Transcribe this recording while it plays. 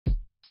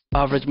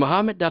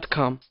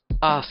AverageMuhammad.com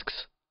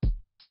asks,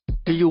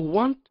 do you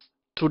want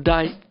to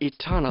die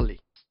eternally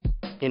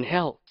in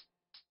hell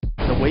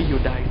the way you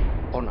died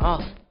on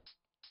earth?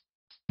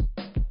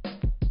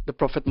 The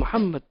Prophet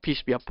Muhammad,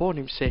 peace be upon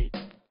him, said,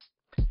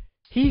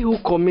 he who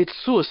commits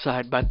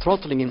suicide by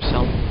throttling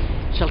himself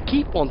shall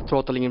keep on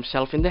throttling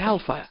himself in the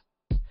hellfire,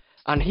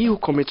 and he who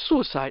commits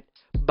suicide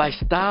by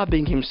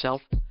stabbing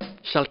himself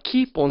shall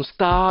keep on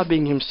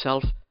stabbing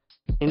himself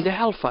in the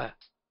hellfire.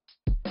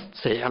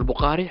 Sahih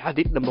al-Bukhari,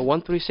 hadith number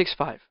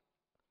 1365.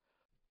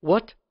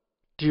 What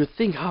do you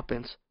think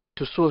happens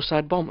to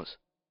suicide bombers?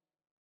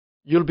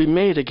 You'll be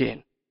made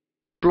again,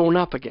 blown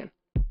up again,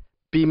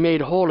 be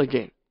made whole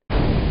again,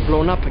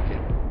 blown up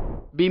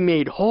again, be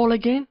made whole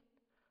again,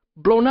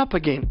 blown up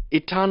again,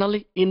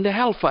 eternally in the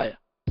hellfire.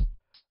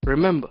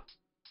 Remember,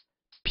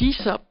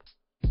 peace up,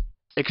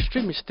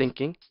 extremist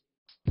thinking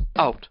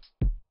out.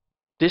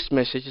 This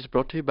message is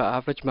brought to you by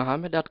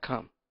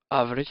AverageMuhammad.com.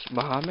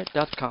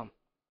 AverageMuhammad.com.